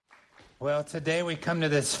Well, today we come to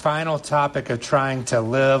this final topic of trying to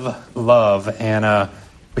live love. And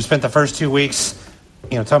we spent the first 2 weeks,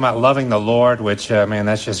 talking about loving the Lord, which,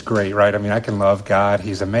 that's just great, right? I can love God.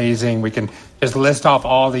 He's amazing. We can just list off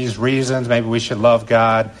all these reasons maybe we should love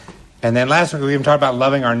God. And then last week we even talked about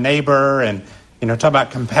loving our neighbor and, talk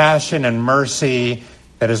about compassion and mercy,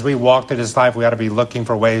 that as we walk through this life, we ought to be looking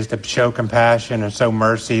for ways to show compassion and show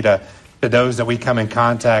mercy to those that we come in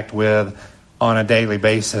contact with on a daily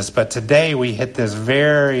basis. But today we hit this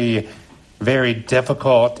very, very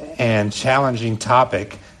difficult and challenging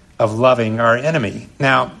topic of loving our enemy.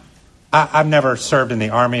 Now, I've never served in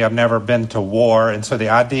the army. I've never been to war. And so the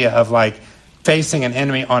idea of facing an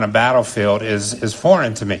enemy on a battlefield is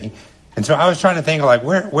foreign to me. And so I was trying to think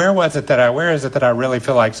where is it that I really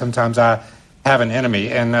feel like sometimes I have an enemy?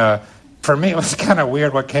 And for me, it was kind of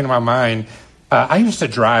weird what came to my mind. I used to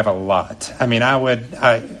drive a lot.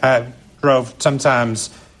 I drove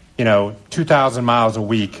sometimes, 2,000 miles a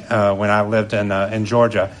week when I lived in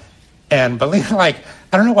Georgia. And believe it, I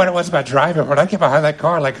don't know what it was about driving, but when I get behind that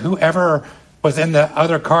car, whoever was in the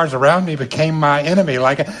other cars around me became my enemy.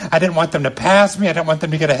 I didn't want them to pass me. I didn't want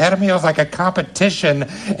them to get ahead of me. It was like a competition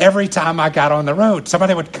every time I got on the road.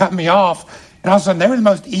 Somebody would cut me off. And all of a sudden, they were the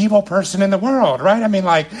most evil person in the world, right?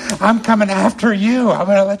 I'm coming after you. I'm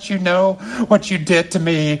going to let you know what you did to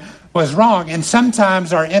me was wrong. And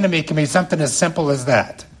sometimes our enemy can be something as simple as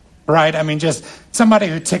that, right? Just somebody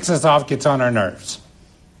who ticks us off, gets on our nerves.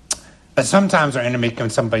 But sometimes our enemy can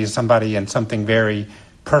be somebody in something very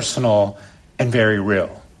personal and very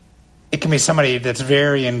real. It can be somebody that's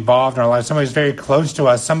very involved in our life, somebody who's very close to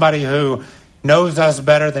us, somebody who knows us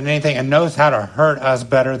better than anything and knows how to hurt us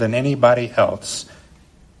better than anybody else.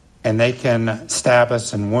 And they can stab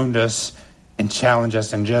us and wound us and challenge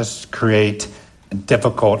us and just create a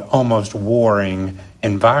difficult, almost warring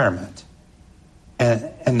environment.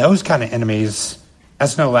 And those kind of enemies,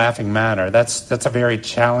 that's no laughing matter. That's a very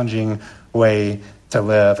challenging way to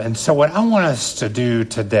live. And so what I want us to do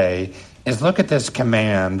today is look at this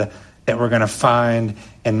command that we're going to find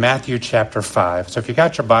in Matthew chapter 5. So if you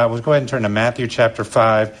got your Bibles, go ahead and turn to Matthew chapter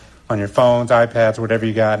 5 on your phones, iPads, whatever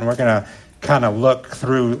you got. And we're going to kind of look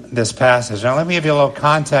through this passage. Now let me give you a little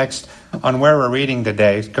context on where we're reading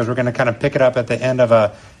today, because we're going to kind of pick it up at the end of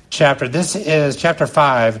a chapter. This is chapter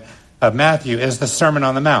 5 of Matthew, is the Sermon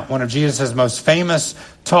on the Mount, one of Jesus' most famous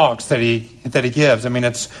talks that he gives.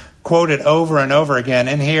 It's quoted over and over again.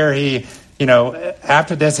 And here he,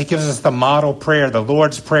 after this, he gives us the model prayer, the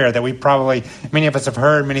Lord's Prayer, that many of us have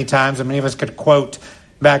heard many times, and many of us could quote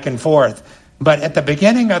back and forth. But at the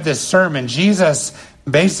beginning of this sermon, Jesus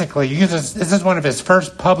basically this is one of his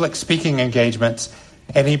first public speaking engagements,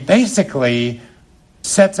 and he basically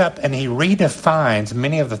sets up and he redefines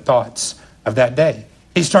many of the thoughts of that day.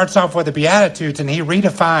 He starts off with the Beatitudes, and he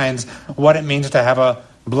redefines what it means to have a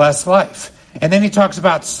blessed life. And then he talks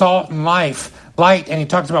about salt and light, and he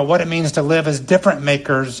talks about what it means to live as difference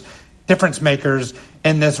makers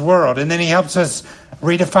in this world. And then he helps us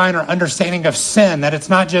redefine our understanding of sin, that it's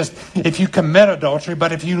not just if you commit adultery,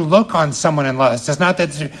 but if you look on someone in lust. It's not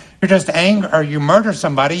that you're just angry or you murder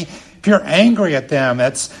somebody. If you're angry at them,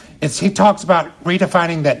 he talks about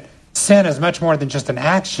redefining that sin is much more than just an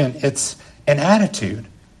action, it's an attitude.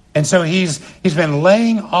 And so he's been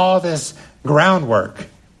laying all this groundwork.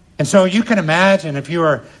 And so you can imagine if you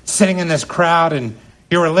were sitting in this crowd and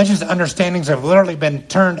your religious understandings have literally been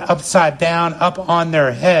turned upside down, up on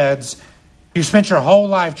their heads. You spent your whole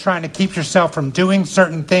life trying to keep yourself from doing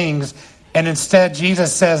certain things. And instead,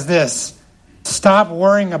 Jesus says this: stop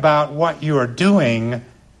worrying about what you are doing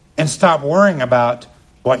and stop worrying about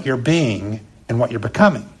what you're being and what you're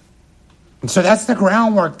becoming. And so that's the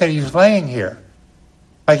groundwork that he's laying here.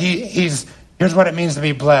 Here's what it means to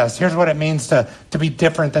be blessed. Here's what it means to be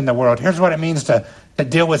different than the world. Here's what it means to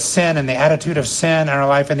deal with sin and the attitude of sin in our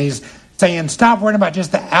life. And he's saying, stop worrying about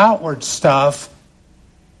just the outward stuff.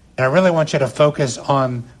 And I really want you to focus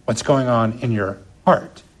on what's going on in your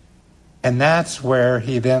heart. And that's where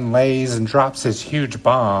he then lays and drops this huge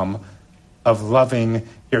bomb of loving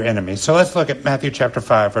your enemies. So let's look at Matthew chapter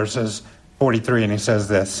 5, verses 43. And he says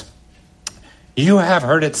this: you have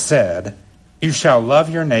heard it said, you shall love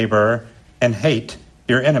your neighbor and hate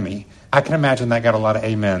your enemy. I can imagine that got a lot of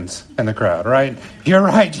amens in the crowd, right? You're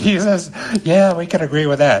right, Jesus. Yeah, we can agree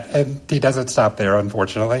with that. And he doesn't stop there,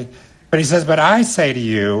 unfortunately. But he says, but I say to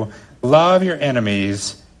you, love your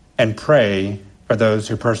enemies and pray for those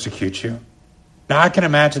who persecute you. Now, I can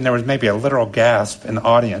imagine there was maybe a literal gasp in the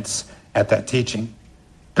audience at that teaching.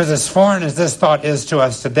 Because as foreign as this thought is to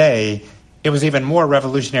us today, it was even more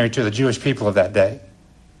revolutionary to the Jewish people of that day.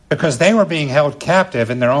 Because they were being held captive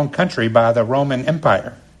in their own country by the Roman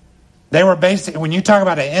Empire. They were basically, when you talk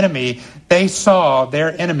about an enemy, they saw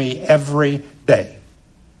their enemy every day.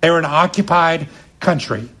 They were an occupied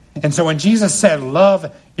country. And so when Jesus said,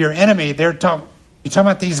 love your enemy, you're talking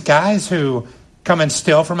about these guys who come and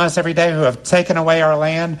steal from us every day, who have taken away our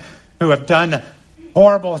land, who have done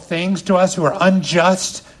horrible things to us, who are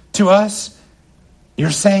unjust to us.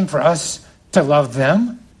 You're saying for us to love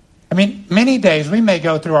them? I mean, many days we may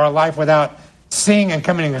go through our life without seeing and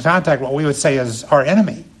coming into contact with what we would say is our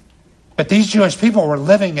enemy. But these Jewish people were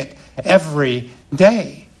living it every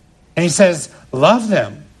day. And he says, love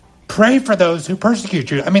them. Pray for those who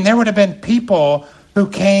persecute you. I mean, there would have been people who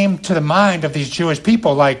came to the mind of these Jewish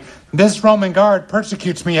people like, this Roman guard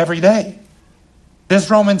persecutes me every day. This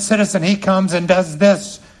Roman citizen, he comes and does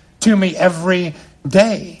this to me every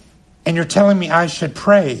day. And you're telling me I should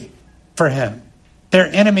pray for him. Their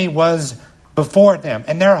enemy was before them.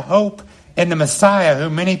 And their hope in the Messiah, who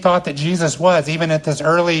many thought that Jesus was, even at this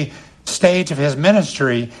early stage of his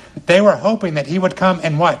ministry, they were hoping that he would come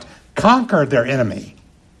and what? Conquer their enemy.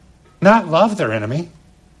 Not love their enemy.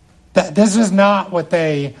 This is not what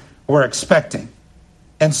they were expecting.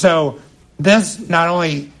 And so this not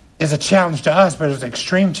only is a challenge to us, but it's an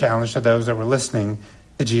extreme challenge to those that were listening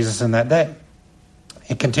to Jesus in that day.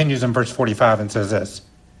 It continues in verse 45 and says this,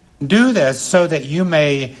 do this so that you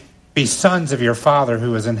may be sons of your Father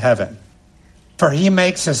who is in heaven. For he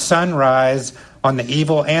makes his sun rise on the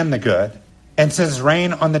evil and the good, and sends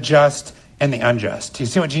rain on the just and the unjust. Do you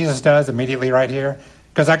see what Jesus does immediately right here?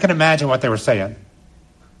 Because I can imagine what they were saying.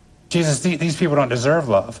 Jesus, these people don't deserve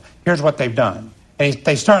love. Here's what they've done. And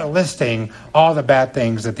they start listing all the bad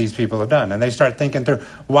things that these people have done. And they start thinking through,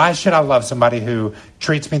 why should I love somebody who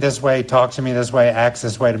treats me this way, talks to me this way, acts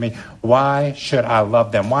this way to me? Why should I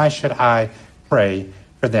love them? Why should I pray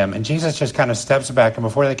for them? And Jesus just kind of steps back, and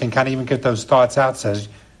before they can kind of even get those thoughts out, says,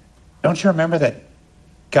 don't you remember that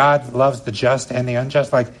God loves the just and the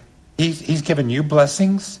unjust? Like, he's given you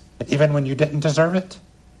blessings even when you didn't deserve it.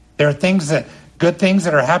 There are good things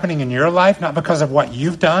that are happening in your life, not because of what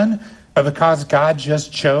you've done, but because God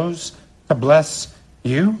just chose to bless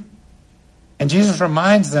you. And Jesus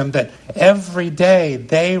reminds them that every day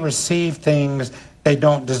they receive things they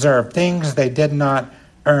don't deserve, things they did not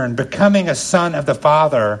earn. Becoming a son of the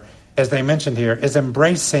Father, as they mentioned here, is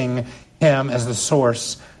embracing him as the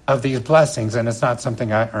source of these blessings, and it's not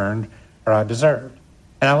something I earned or I deserved.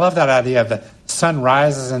 And I love that idea of the sun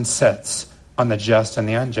rises and sets on the just and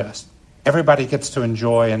the unjust. Everybody gets to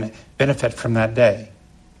enjoy and benefit from that day.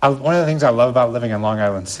 One of the things I love about living in Long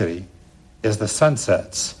Island City is the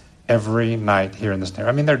sunsets every night here in this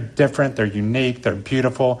neighborhood. I mean, they're different, they're unique, they're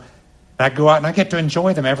beautiful. And I go out and I get to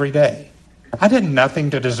enjoy them every day. I did nothing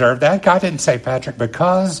to deserve that. God didn't say, Patrick,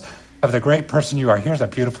 because of the great person you are, here's a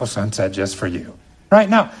beautiful sunset just for you. Right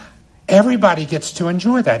now, everybody gets to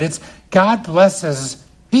enjoy that. It's God blesses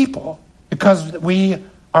people because we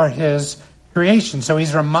are his creation. So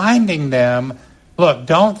he's reminding them, look,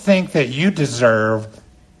 don't think that you deserve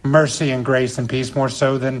mercy and grace and peace more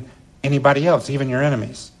so than anybody else, even your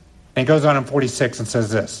enemies. And he goes on in 46 and says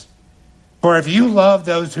this, for if you love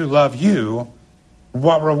those who love you,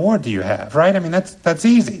 what reward do you have? Right? I mean, that's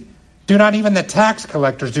easy. Do not even the tax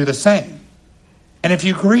collectors do the same? And if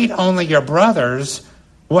you greet only your brothers,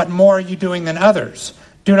 what more are you doing than others?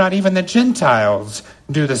 Do not even the Gentiles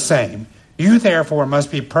do the same? You therefore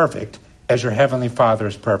must be perfect as your heavenly Father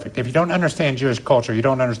is perfect. If you don't understand Jewish culture, you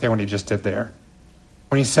don't understand what he just did there.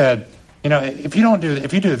 When he said, if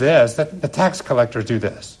you do this, the tax collectors do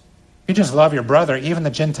this. If you just love your brother, even the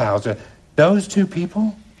Gentiles do. Those two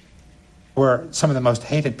people were some of the most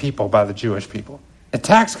hated people by the Jewish people. The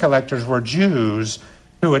tax collectors were Jews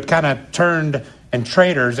who had kind of turned and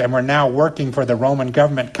traitors and were now working for the Roman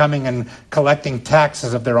government, coming and collecting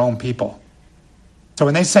taxes of their own people. So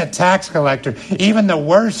when they said tax collector, even the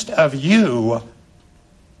worst of you,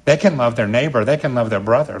 they can love their neighbor, they can love their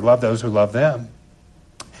brother, love those who love them.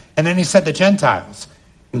 And then he said the Gentiles.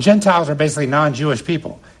 And Gentiles are basically non-Jewish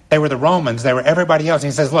people. They were the Romans, they were everybody else.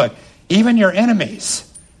 And he says, look, even your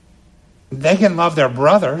enemies, they can love their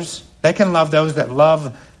brothers, they can love those that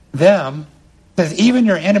love them. He says, even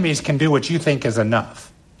your enemies can do what you think is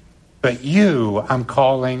enough. But you, I'm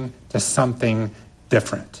calling to something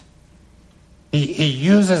different. He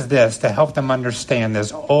uses this to help them understand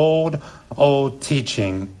this old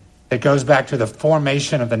teaching that goes back to the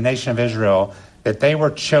formation of the nation of Israel, that they were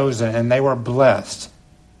chosen and they were blessed,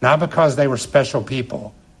 not because they were special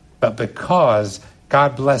people, but because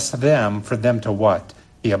God blessed them for them to what?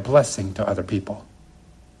 Be a blessing to other people.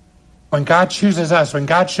 When God chooses us, when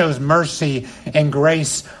God shows mercy and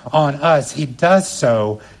grace on us, he does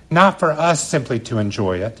so not for us simply to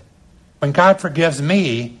enjoy it. When God forgives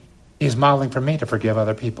me, he's modeling for me to forgive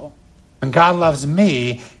other people. When God loves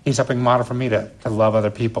me, he's helping model for me to love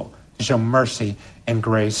other people, to show mercy and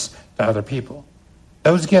grace to other people.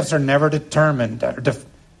 Those gifts are never determined or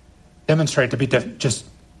demonstrated to be just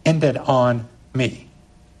ended on me.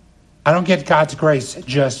 I don't get God's grace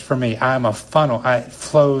just for me. I am a funnel. It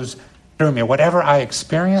flows through me. Whatever I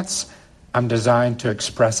experience, I'm designed to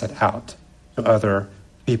express it out to other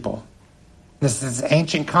people. This is this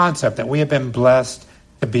ancient concept that we have been blessed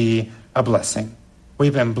to be a blessing.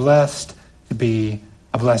 We've been blessed to be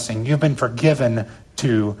a blessing. You've been forgiven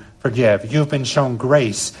to forgive. You've been shown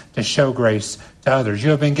grace to show grace to others. You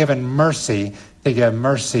have been given mercy to give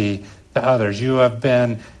mercy to others.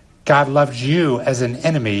 God loved you as an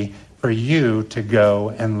enemy for you to go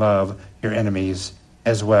and love your enemies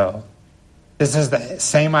as well. This is the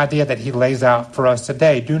same idea that he lays out for us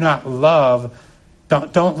today. Don't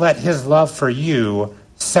let his love for you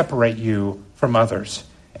separate you from others.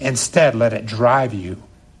 Instead, let it drive you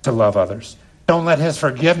to love others. Don't let his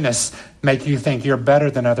forgiveness make you think you're better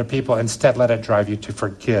than other people. Instead, let it drive you to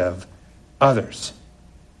forgive others,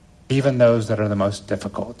 even those that are the most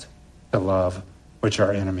difficult to love, which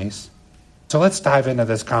are enemies. So let's dive into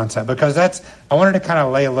this concept, because I wanted to kind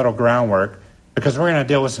of lay a little groundwork, because we're going to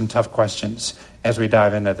deal with some tough questions as we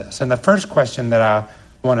dive into this. And the first question that I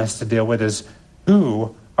want us to deal with is,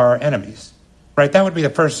 who are our enemies? Right? That would be the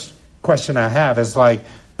first question I have, is like,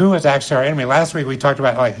 who is actually our enemy? Last week we talked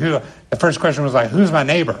about like who. The first question was like, who's my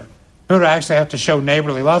neighbor? Who do I actually have to show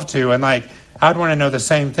neighborly love to? And like, I'd want to know the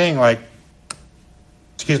same thing. Like,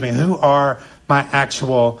 who are my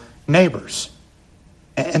actual neighbors?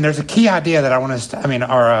 And there's a key idea that I want us to,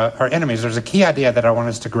 our enemies, there's a key idea that I want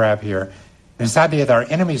us to grab here. And this idea that our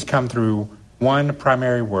enemies come through one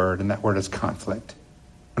primary word, and that word is conflict.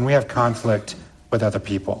 And we have conflict with other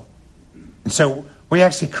people. And so we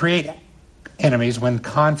actually create enemies when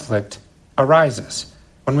conflict arises.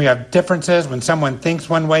 When we have differences, when someone thinks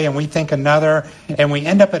one way and we think another, and we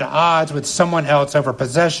end up at odds with someone else over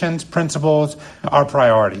possessions, principles, our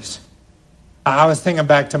priorities. I was thinking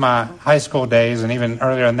back to my high school days, and even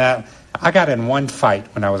earlier than that, I got in one fight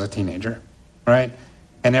when I was a teenager, right?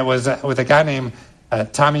 And it was with a guy named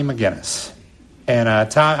Tommy McGinnis. And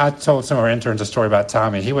I told some of our interns a story about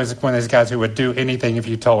Tommy. He was one of those guys who would do anything if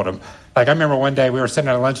you told him. Like, I remember one day we were sitting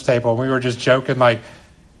at a lunch table, and we were just joking, like,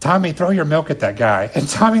 Tommy, throw your milk at that guy. And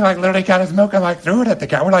Tommy, like, literally got his milk and, like, threw it at the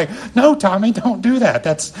guy. We're like, no, Tommy, don't do that.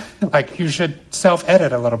 That's, like, you should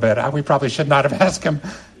self-edit a little bit. We probably should not have asked him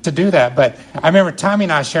to do that. But I remember Tommy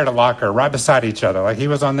and I shared a locker right beside each other. Like, he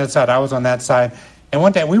was on this side, I was on that side. And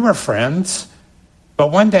one day, we were friends.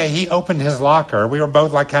 But one day, he opened his locker. We were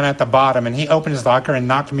both, like, kind of at the bottom. And he opened his locker and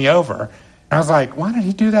knocked me over. And I was like, why did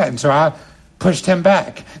he do that? And so I pushed him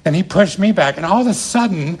back. And he pushed me back. And all of a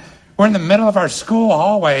sudden, we're in the middle of our school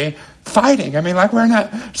hallway fighting. I mean, like, we're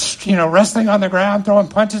not, wrestling on the ground, throwing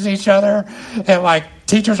punches at each other. And, like,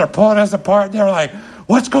 teachers are pulling us apart. They're like,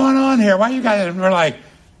 what's going on here? Why you guys? And we're like,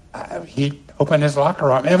 he opened his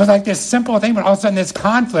locker up. And it was like this simple thing, but all of a sudden this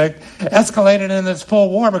conflict escalated in this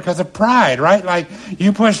full war because of pride, right? Like,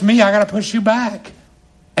 you push me, I got to push you back.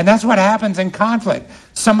 And that's what happens in conflict.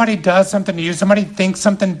 Somebody does something to you. Somebody thinks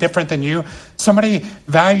something different than you. Somebody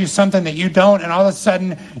values something that you don't. And all of a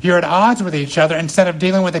sudden, you're at odds with each other. Instead of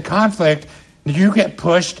dealing with the conflict, you get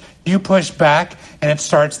pushed, you push back, and it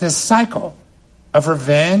starts this cycle of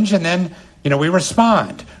revenge. And then, we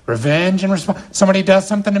respond. Revenge and respond. Somebody does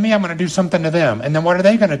something to me, I'm going to do something to them. And then what are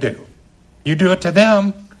they going to do? You do it to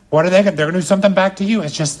them. What are they going to do? They're going to do something back to you.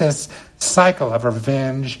 It's just this cycle of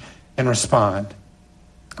revenge and respond.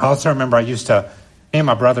 I also remember me and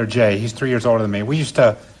my brother Jay, he's 3 years older than me, we used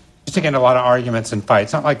to get in a lot of arguments and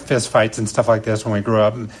fights, not like fist fights and stuff like this when we grew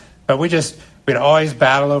up, but we'd always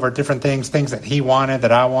battle over different things that he wanted,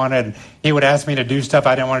 that I wanted. He would ask me to do stuff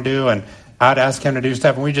I didn't want to do, and I'd ask him to do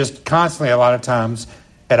stuff, and we just constantly, a lot of times,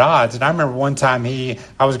 at odds. And I remember one time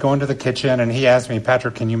I was going to the kitchen, and he asked me,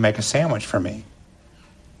 Patrick, can you make a sandwich for me?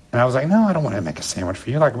 And I was like, no, I don't want to make a sandwich for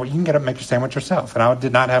you. Like, well, you can get up and make your sandwich yourself. And I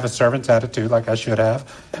did not have a servant's attitude like I should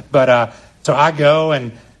have. But so I go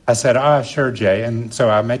and I said, sure, Jay. And so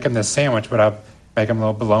I make him this sandwich, but I make him a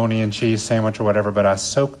little bologna and cheese sandwich or whatever. But I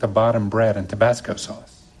soak the bottom bread in Tabasco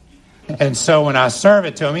sauce. And so when I serve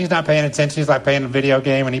it to him, he's not paying attention. He's like playing a video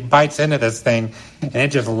game, and he bites into this thing, and it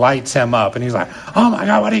just lights him up. And he's like, oh, my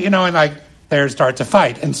God, what are you, and like there starts a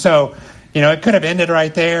fight. And so, it could have ended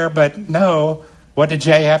right there, but no. What did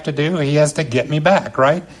Jay have to do? He has to get me back,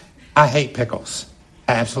 right? I hate pickles.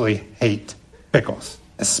 I absolutely hate pickles.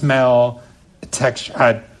 The smell, the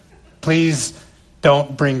texture. Please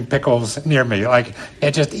don't bring pickles near me. Like,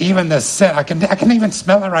 it just, even the scent, I can even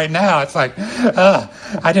smell it right now. It's like,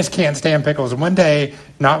 I just can't stand pickles. And one day,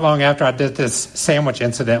 not long after I did this sandwich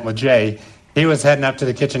incident with Jay, he was heading up to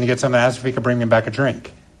the kitchen to get something, asked if he could bring me back a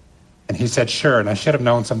drink. And he said, sure. And I should have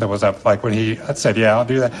known something was up, like when he said, yeah, I'll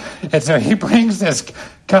do that. And so he brings this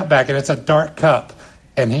cup back, and it's a dark cup.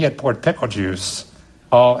 And he had poured pickle juice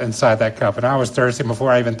all inside that cup. And I was thirsty.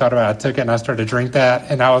 Before I even thought about it, I took it and I started to drink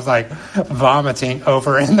that. And I was like vomiting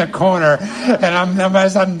over in the corner. And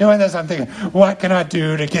as I'm doing this, I'm thinking, what can I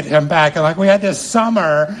do to get him back? And like, we had this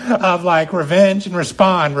summer of like revenge and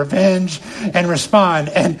respond.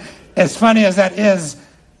 And as funny as that is,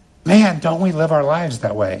 man, don't we live our lives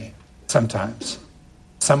that way sometimes?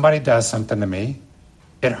 Somebody does something to me.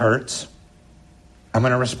 It hurts. I'm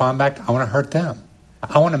going to respond back. I want to hurt them.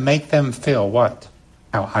 I want to make them feel what?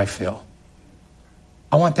 How I feel.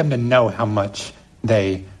 I want them to know how much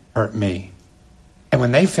they hurt me. And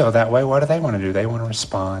when they feel that way, what do they want to do? They want to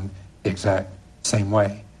respond the exact same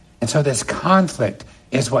way. And so this conflict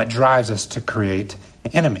is what drives us to create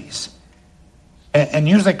enemies. And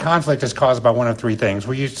usually conflict is caused by one of three things.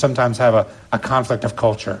 We sometimes have a conflict of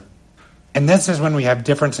culture. And this is when we have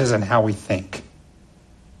differences in how we think.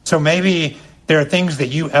 So maybe there are things that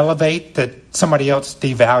you elevate that somebody else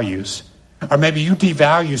devalues. Or maybe you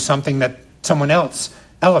devalue something that someone else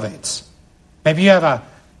elevates. Maybe you have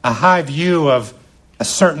a high view of a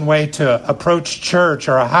certain way to approach church,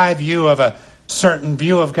 or a high view of a certain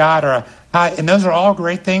view of God, and those are all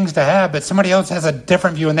great things to have, but somebody else has a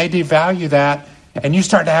different view and they devalue that, and you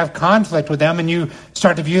start to have conflict with them and you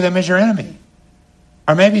start to view them as your enemy.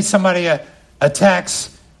 Or maybe somebody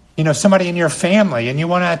attacks, somebody in your family and you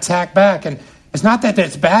want to attack back. And it's not that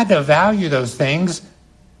it's bad to value those things,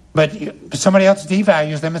 but somebody else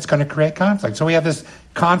devalues them, it's going to create conflict. So we have this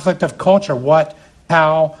conflict of culture,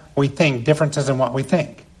 how we think, differences in what we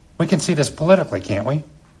think. We can see this politically, can't we?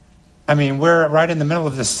 I mean, we're right in the middle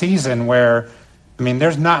of the season where,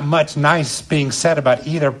 there's not much nice being said about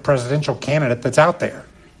either presidential candidate that's out there.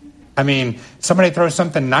 Somebody throws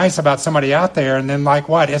something nice about somebody out there, and then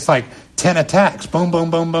it's like 10 attacks. Boom,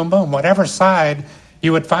 boom, boom, boom, boom. Whatever side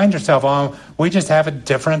you would find yourself on, we just have a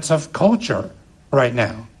difference of culture right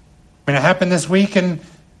now. It happened this week in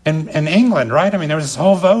England, right? There was this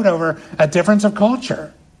whole vote over a difference of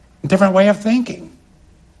culture, a different way of thinking.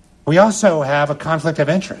 We also have a conflict of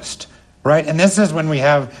interest, right? And this is when we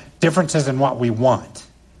have differences in what we want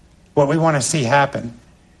to see happen.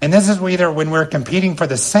 And this is either when we're competing for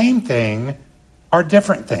the same thing or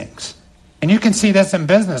different things. And you can see this in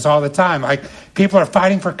business all the time. Like, people are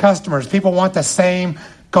fighting for customers. People want the same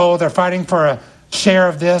goal. They're fighting for a share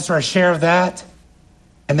of this or a share of that.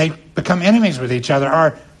 And they become enemies with each other.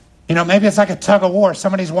 Or, maybe it's like a tug of war.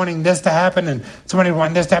 Somebody's wanting this to happen and somebody's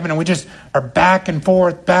wanting this to happen. And we just are back and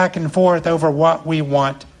forth over what we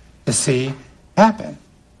want to see happen.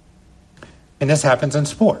 And this happens in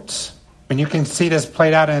sports. You can see this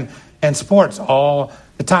played out in sports all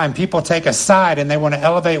the time. People take a side and they want to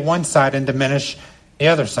elevate one side and diminish the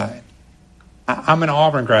other side. I'm an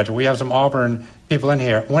Auburn graduate. We have some Auburn people in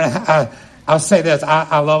here. I'll say this.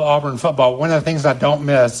 I love Auburn football. One of the things I don't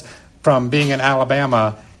miss from being in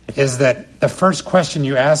Alabama is that the first question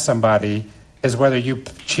you ask somebody is whether you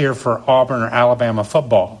cheer for Auburn or Alabama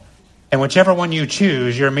football. And whichever one you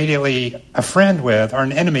choose, you're immediately a friend with or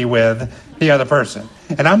an enemy with the other person.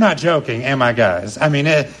 And I'm not joking, am I, guys?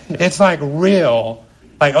 It's like real.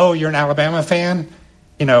 Like, oh, you're an Alabama fan?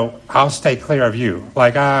 I'll stay clear of you.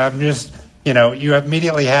 Like, I'm just, you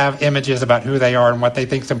immediately have images about who they are and what they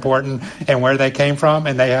think is important and where they came from.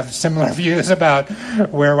 And they have similar views about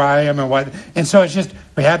where I am and what. And so it's just,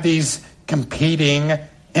 we have these competing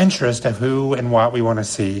interests of who and what we want to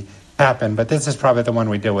see happen. But this is probably the one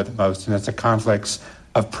we deal with the most, and it's the conflicts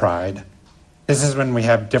of pride. This is when we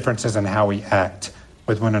have differences in how we act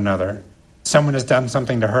with one another. Someone has done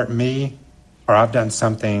something to hurt me, or I've done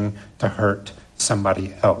something to hurt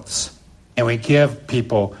somebody else. And we give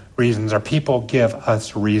people reasons, or people give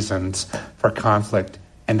us reasons for conflict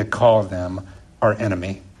and to call them our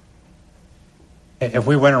enemy. If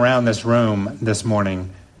we went around this room this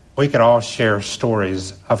morning, we could all share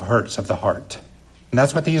stories of hurts of the heart. And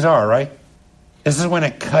that's what these are, right? This is when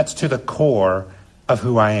it cuts to the core of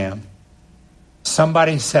who I am.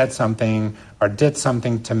 Somebody said something or did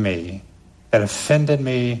something to me that offended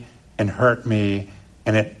me and hurt me,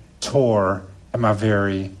 and it tore at my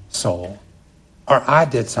very soul. Or I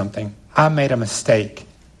did something. I made a mistake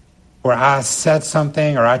where I said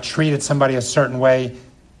something or I treated somebody a certain way.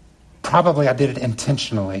 Probably I did it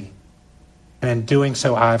intentionally. And in doing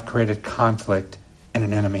so, I've created conflict and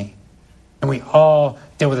an enemy. And we all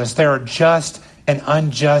deal with this. There are just and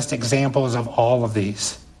unjust examples of all of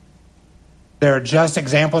these. There are just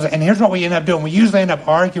examples, and here's what we end up doing. We usually end up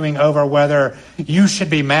arguing over whether you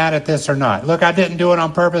should be mad at this or not. Look, I didn't do it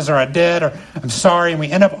on purpose, or I did, or I'm sorry. And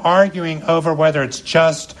we end up arguing over whether it's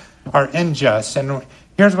just or unjust. And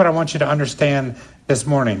here's what I want you to understand this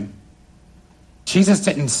morning. Jesus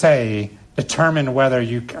didn't say, determine whether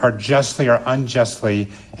you are justly or unjustly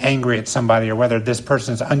angry at somebody, or whether this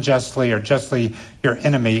person is unjustly or justly your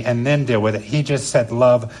enemy, and then deal with it. He just said,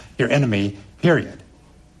 love your enemy, period.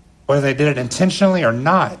 Whether they did it intentionally or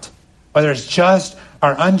not, whether it's just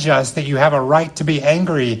or unjust that you have a right to be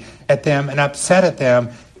angry at them and upset at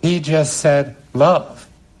them, he just said, love,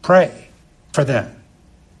 pray for them.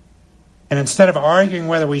 And instead of arguing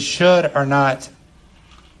whether we should or not,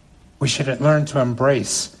 we should learn to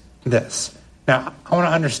embrace this. Now, I want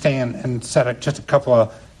to understand and set up just a couple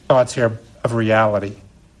of thoughts here of reality.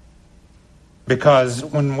 Because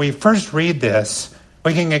when we first read this,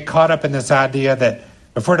 we can get caught up in this idea that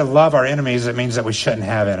if we're to love our enemies, it means that we shouldn't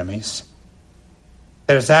have enemies.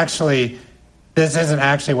 This isn't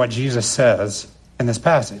actually what Jesus says in this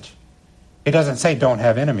passage. He doesn't say don't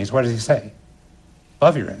have enemies. What does he say?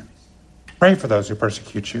 Love your enemies. Pray for those who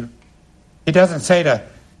persecute you. He doesn't say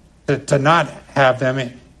to not have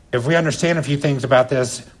them. If we understand a few things about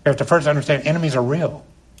this, we have to first understand enemies are real.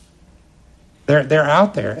 They're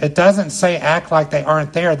out there. It doesn't say act like they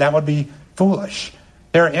aren't there. That would be foolish.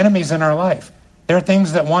 There are enemies in our life. There are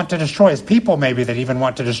things that want to destroy us. People maybe that even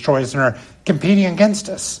want to destroy us and are competing against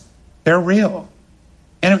us. They're real.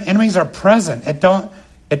 Enemies are present. It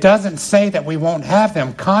doesn't say that we won't have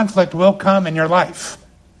them. Conflict will come in your life.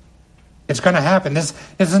 It's going to happen. This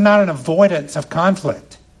is not an avoidance of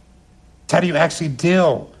conflict. It's how do you actually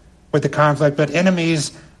deal with the conflict? But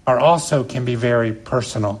enemies can be very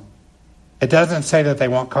personal. It doesn't say that they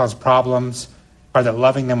won't cause problems or that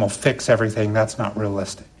loving them will fix everything. That's not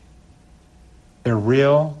realistic. They're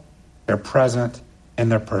real, they're present,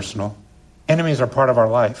 and they're personal. Enemies are part of our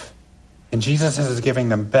life. And Jesus is giving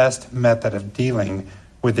the best method of dealing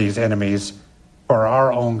with these enemies for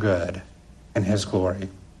our own good and his glory,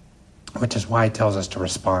 which is why he tells us to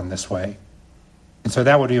respond this way. And so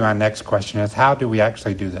that would be my next question is, how do we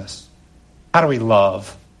actually do this? How do we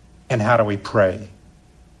love and how do we pray?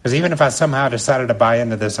 Because even if I somehow decided to buy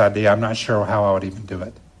into this idea, I'm not sure how I would even do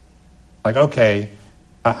it. Like, okay,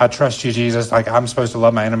 I trust you, Jesus. Like, I'm supposed to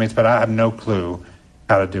love my enemies, but I have no clue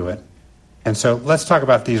how to do it. And so let's talk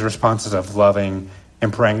about these responses of loving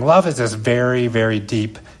and praying. Love is this very, very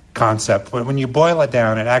deep concept. When you boil it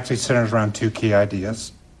down, it actually centers around two key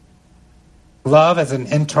ideas. Love is an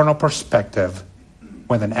internal perspective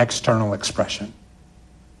with an external expression.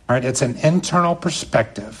 All right, it's an internal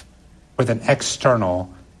perspective with an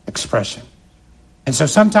external expression. And so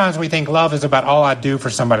sometimes we think love is about all I do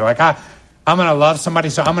for somebody. Like, I'm going to love somebody,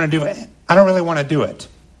 so I'm going to do it. I don't really want to do it.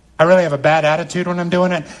 I really have a bad attitude when I'm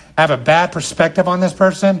doing it. I have a bad perspective on this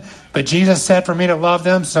person, but Jesus said for me to love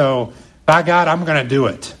them, so by God, I'm going to do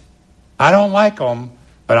it. I don't like them,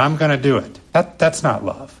 but I'm going to do it. That's not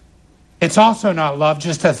love. It's also not love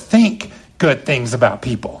just to think good things about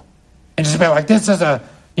people. And just be like, this is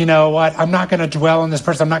you know what, I'm not going to dwell on this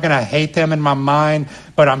person. I'm not going to hate them in my mind,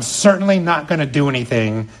 but I'm certainly not going to do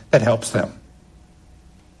anything that helps them.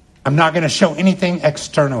 I'm not going to show anything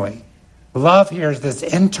externally. Love here is this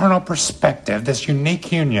internal perspective, this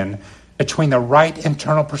unique union between the right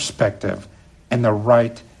internal perspective and the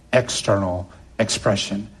right external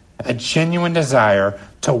expression. A genuine desire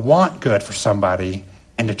to want good for somebody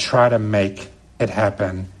and to try to make it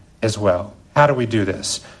happen as well. How do we do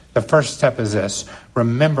this? The first step is this.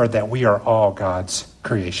 Remember that we are all God's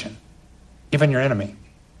creation. Even your enemy.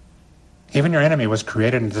 Even your enemy was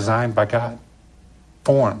created and designed by God.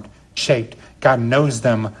 Formed, shaped. God knows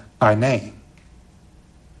them by name.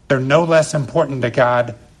 They're no less important to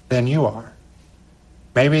God than you are.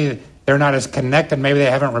 Maybe they're not as connected. Maybe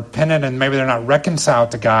they haven't repented and maybe they're not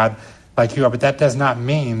reconciled to God like you are. But that does not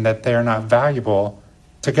mean that they're not valuable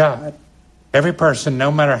to God. Every person,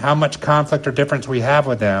 no matter how much conflict or difference we have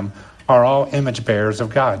with them, are all image bearers of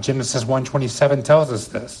God. Genesis 1:27 tells us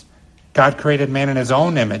this. God created man in his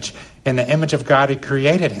own image. In the image of God, he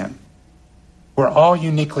created him. We're all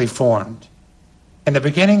uniquely formed. And the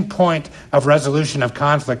beginning point of resolution of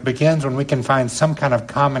conflict begins when we can find some kind of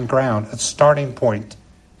common ground, a starting point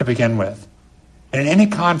to begin with. And in any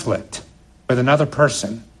conflict with another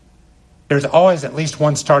person, there's always at least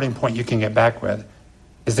one starting point you can get back with,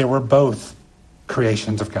 is that we're both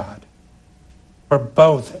creations of God. We're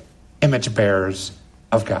both image bearers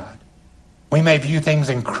of God. We may view things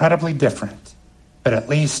incredibly different, but at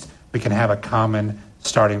least we can have a common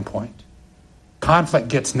starting point. Conflict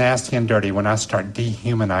gets nasty and dirty when I start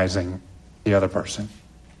dehumanizing the other person.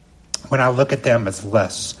 When I look at them as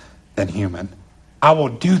less than human. I will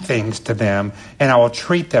do things to them and I will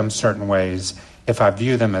treat them certain ways if I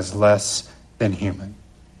view them as less than human.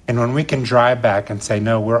 And when we can drive back and say,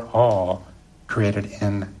 no, we're all created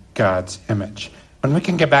in God's image. When we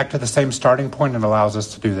can get back to the same starting point, it allows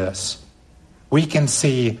us to do this. We can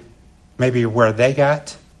see maybe where they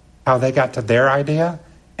got, how they got to their idea,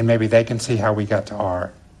 and maybe they can see how we got to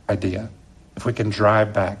our idea. If we can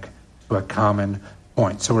drive back to a common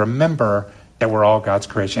point. So remember that we're all God's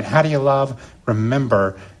creation. How do you love?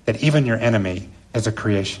 Remember that even your enemy is a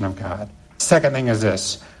creation of God. Second thing is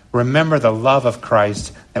this. Remember the love of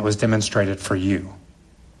Christ that was demonstrated for you.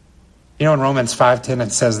 You know, in Romans 5:10,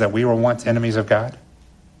 it says that we were once enemies of God.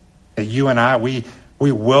 That you and I, we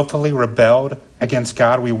willfully rebelled against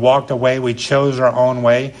God. We walked away. We chose our own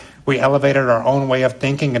way. We elevated our own way of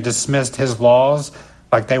thinking and dismissed his laws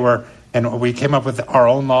like they were, and we came up with our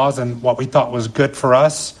own laws and what we thought was good for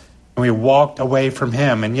us. And we walked away from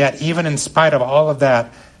him. And yet, even in spite of all of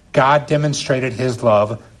that, God demonstrated his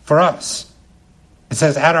love for us. It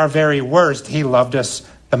says, at our very worst, he loved us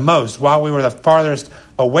the most. While we were the farthest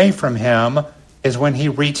away from him is when he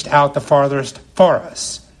reached out the farthest for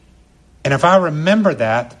us. And if I remember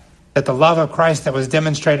that the love of Christ that was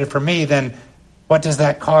demonstrated for me, then what does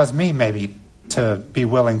that cause me maybe to be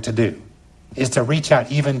willing to do? Is to reach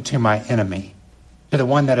out even to my enemy, to the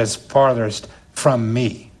one that is farthest from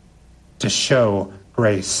me, to show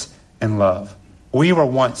grace and love. We were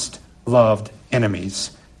once loved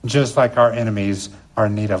enemies, just like our enemies are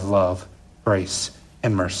in need of love, grace,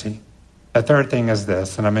 and mercy. The third thing is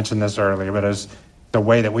this, and I mentioned this earlier, but as the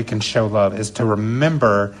way that we can show love is to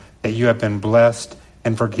remember that you have been blessed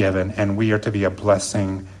and forgiven, and we are to be a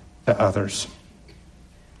blessing to others.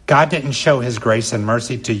 God didn't show his grace and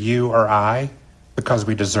mercy to you or I because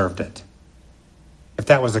we deserved it. If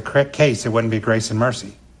that was the correct case, it wouldn't be grace and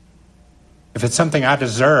mercy. If it's something I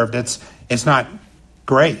deserved, it's not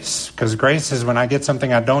grace, because grace is when I get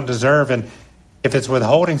something I don't deserve, and if it's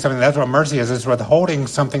withholding something, that's what mercy is. It's withholding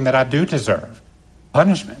something that I do deserve,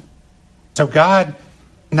 punishment. So God,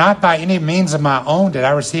 not by any means of my own did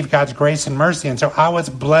I receive God's grace and mercy, and so I was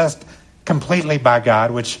blessed completely by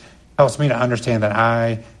God, which helps me to understand that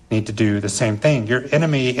I need to do the same thing. Your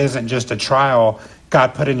enemy isn't just a trial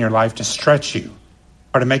God put in your life to stretch you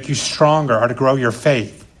or to make you stronger or to grow your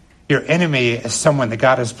faith. Your enemy is someone that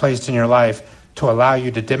God has placed in your life to allow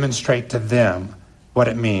you to demonstrate to them what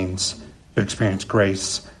it means to experience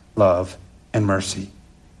grace, love, and mercy,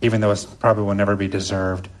 even though it probably will never be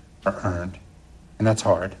deserved or earned. And that's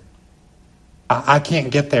hard. I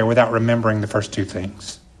can't get there without remembering the first two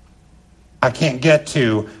things. I can't get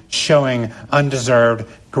to showing undeserved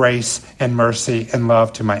grace and mercy and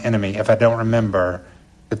love to my enemy if I don't remember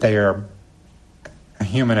that they are a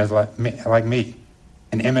human like me,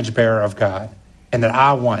 an image bearer of God, and that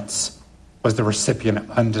I once was the recipient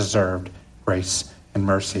of undeserved grace and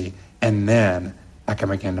mercy, and then I can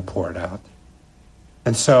begin to pour it out.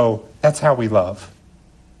 And so that's how we love.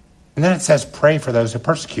 And then it says, pray for those who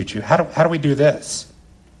persecute you. How do we do this?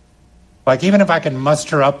 Like, even if I can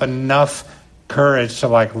muster up enough courage to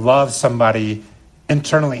love somebody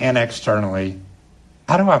internally and externally,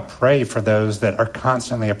 how do I pray for those that are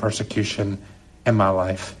constantly a persecution in my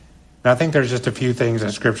life? And I think there's just a few things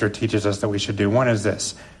that Scripture teaches us that we should do. One is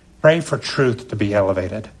this: pray for truth to be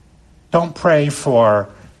elevated. Don't pray for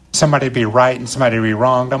somebody to be right and somebody to be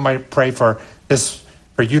wrong. Don't pray for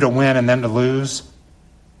you to win and them to lose.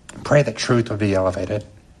 Pray that truth would be elevated.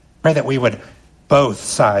 Pray that both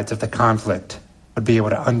sides of the conflict would be able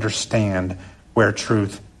to understand where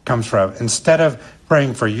truth comes from. Instead of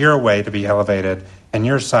praying for your way to be elevated and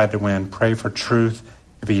your side to win, pray for truth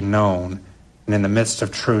to be known. And in the midst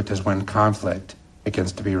of truth is when conflict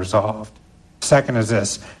begins to be resolved. Second is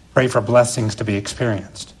this: pray for blessings to be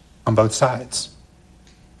experienced on both sides.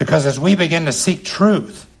 Because as we begin to seek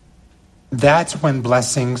truth, that's when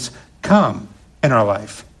blessings come in our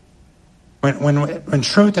life. When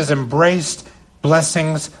truth is embraced,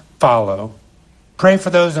 blessings follow. Pray for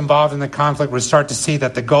those involved in the conflict. We start to see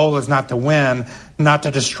that the goal is not to win, not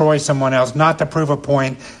to destroy someone else, not to prove a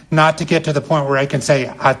point, not to get to the point where I can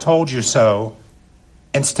say, I told you so.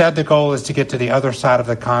 Instead, the goal is to get to the other side of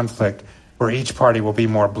the conflict where each party will be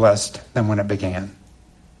more blessed than when it began.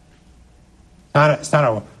 It's not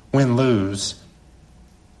a win-lose.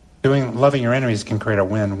 Loving your enemies can create a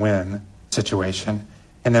win-win situation.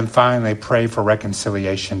 And then finally, pray for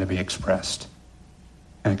reconciliation to be expressed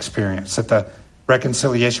and experienced. That the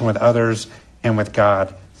reconciliation with others and with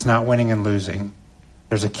God, it's not winning and losing.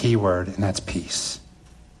 There's a key word, and that's peace.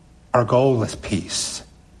 our goal is peace.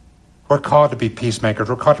 We're called to be peacemakers.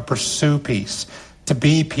 We're called to pursue peace, to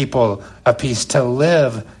be people of peace, to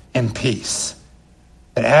live in peace.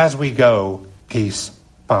 That as we go, peace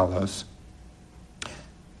follows.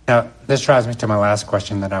 Now, this drives me to my last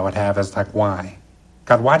question that I would have is like, why?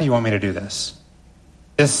 God, why do you want me to do this?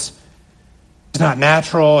 This is not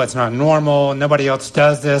natural. It's not normal. Nobody else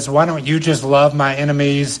does this. Why don't you just love my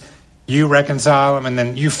enemies? You reconcile them and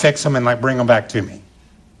then you fix them and like bring them back to me.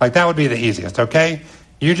 Like that would be the easiest, okay?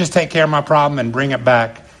 You just take care of my problem and bring it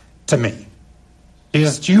back to me.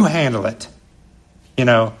 Jesus, you handle it,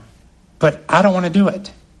 but I don't want to do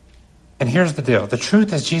it. And here's the deal. The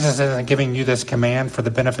truth is Jesus isn't giving you this command for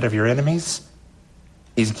the benefit of your enemies.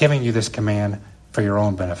 He's giving you this command for your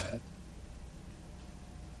own benefit.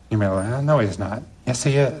 You may be like, no, he's not. Yes,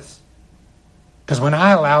 he is. Because when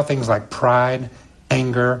I allow things like pride,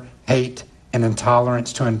 anger, hate, and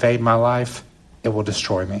intolerance to invade my life, it will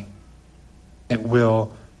destroy me. It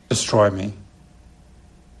will destroy me.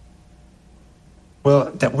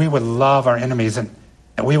 Well, that we would love our enemies and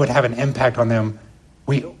that we would have an impact on them.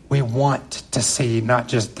 We want to see not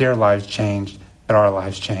just their lives changed, but our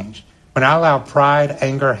lives changed. When I allow pride,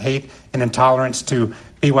 anger, hate, and intolerance to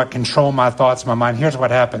be what control my thoughts, my mind, here's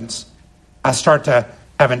what happens. I start to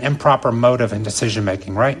have an improper motive in decision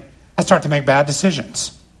making, right? I start to make bad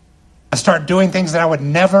decisions. I start doing things that I would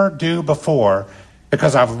never do before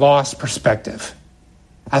because I've lost perspective.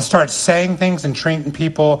 I start saying things and treating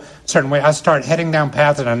people a certain way. I start heading down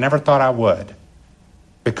paths that I never thought I would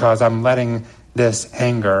because I'm letting this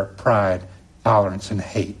anger, pride, tolerance, and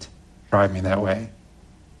hate drive me that way.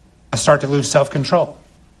 I start to lose self-control.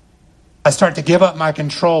 I start to give up my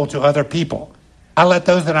control to other people. I let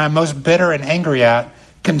those that I'm most bitter and angry at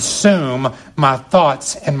consume my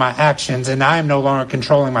thoughts and my actions, and I am no longer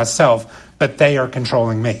controlling myself, but they are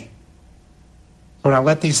controlling me. When I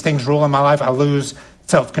let these things rule in my life, I lose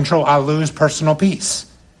self-control. I lose personal peace.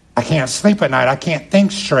 I can't sleep at night. I can't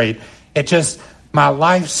think straight. My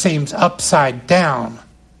life seems upside down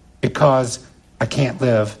because I can't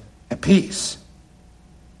live at peace.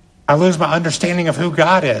 I lose my understanding of who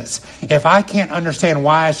God is. If I can't understand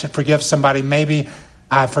why I should forgive somebody, maybe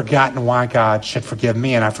I've forgotten why God should forgive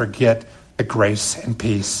me, and I forget the grace and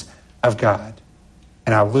peace of God.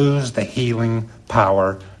 And I lose the healing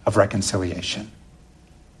power of reconciliation.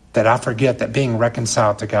 That I forget that being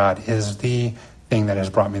reconciled to God is the thing that has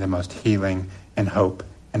brought me the most healing and hope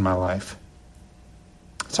in my life.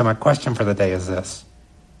 So my question for the day is this.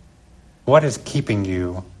 What is keeping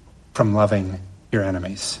you from loving your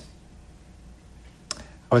enemies?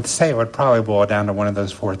 I would say it would probably boil down to one of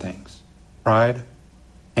those four things. Pride,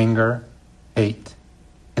 anger, hate,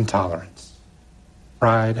 intolerance.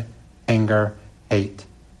 Pride, anger, hate,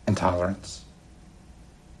 intolerance.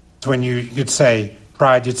 So when you'd say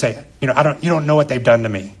pride, you'd say, you don't know what they've done to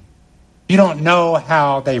me. You don't know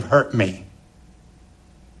how they've hurt me.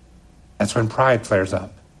 That's when pride flares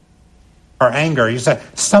up. Or anger, you say,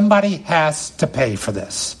 somebody has to pay for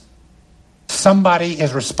this. Somebody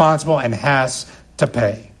is responsible and has to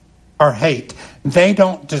pay. Or hate, they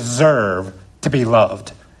don't deserve to be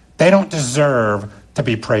loved. They don't deserve to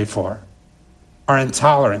be prayed for. Or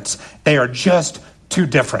intolerance, they are just too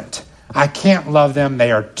different. I can't love them.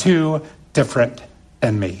 They are too different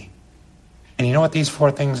than me. And you know what these four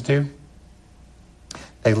things do?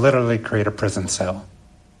 They literally create a prison cell.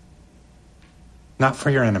 Not for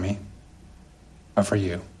your enemy, but for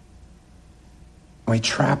you. We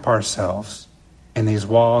trap ourselves in these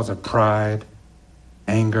walls of pride,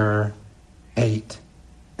 anger, hate,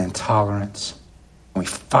 intolerance. And we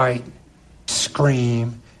fight,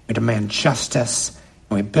 scream, we demand justice,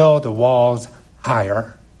 and we build the walls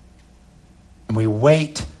higher. And we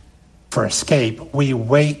wait for escape. We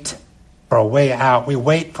wait for a way out. We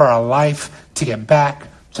wait for our life to get back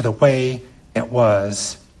to the way it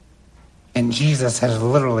was. And Jesus has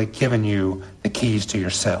literally given you the keys to your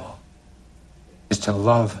cell, is to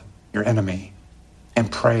love your enemy and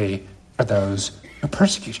pray for those who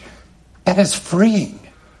persecute you. That is freeing.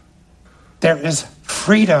 There is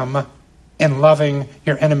freedom in loving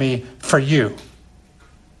your enemy for you.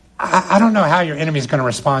 I don't know how your enemy is going to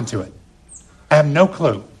respond to it. I have no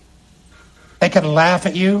clue. They could laugh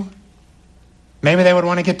at you. Maybe they would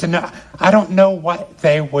want to get to know. I don't know what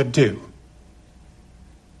they would do.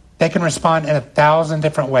 They can respond in 1,000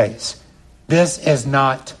 different ways. This is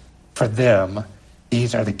not for them.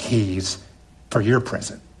 These are the keys for your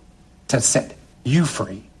prison to set you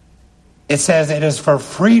free. It says it is for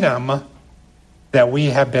freedom that we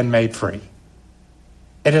have been made free.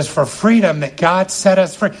 It is for freedom that God set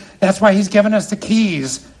us free. That's why he's given us the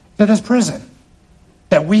keys to this prison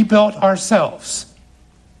that we built ourselves.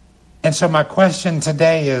 And so my question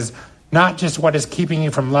today is not just what is keeping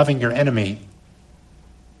you from loving your enemy,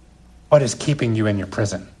 what is keeping you in your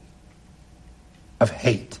prison of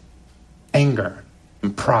hate, anger,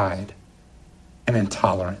 and pride, and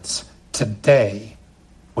intolerance. Today,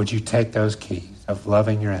 would you take those keys of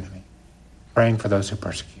loving your enemy, praying for those who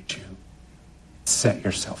persecute you, set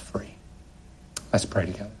yourself free? Let's pray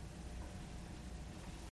together.